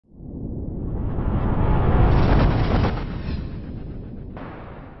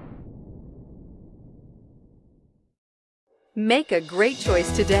Make a great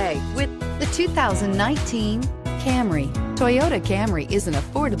choice today with the 2019 Camry. Toyota Camry is an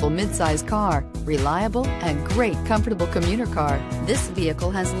affordable midsize car, reliable and great comfortable commuter car. This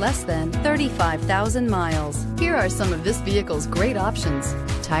vehicle has less than 35,000 miles. Here are some of this vehicle's great options: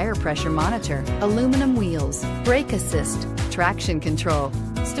 tire pressure monitor, aluminum wheels, brake assist, traction control,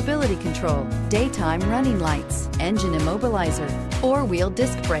 stability control, daytime running lights, engine immobilizer, four-wheel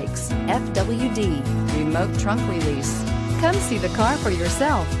disc brakes, FWD, remote trunk release. Come see the car for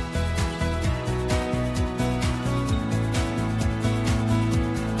yourself.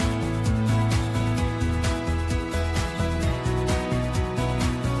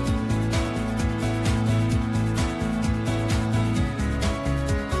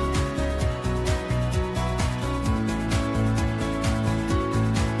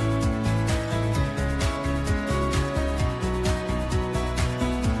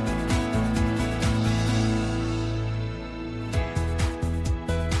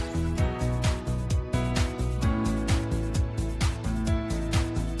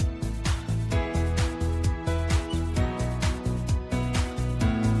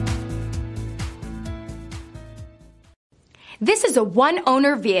 This is a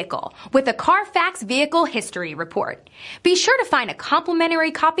one-owner vehicle with a Carfax Vehicle History Report. Be sure to find a complimentary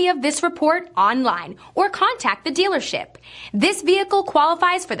copy of this report online or contact the dealership. This vehicle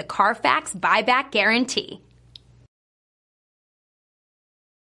qualifies for the Carfax Buyback Guarantee.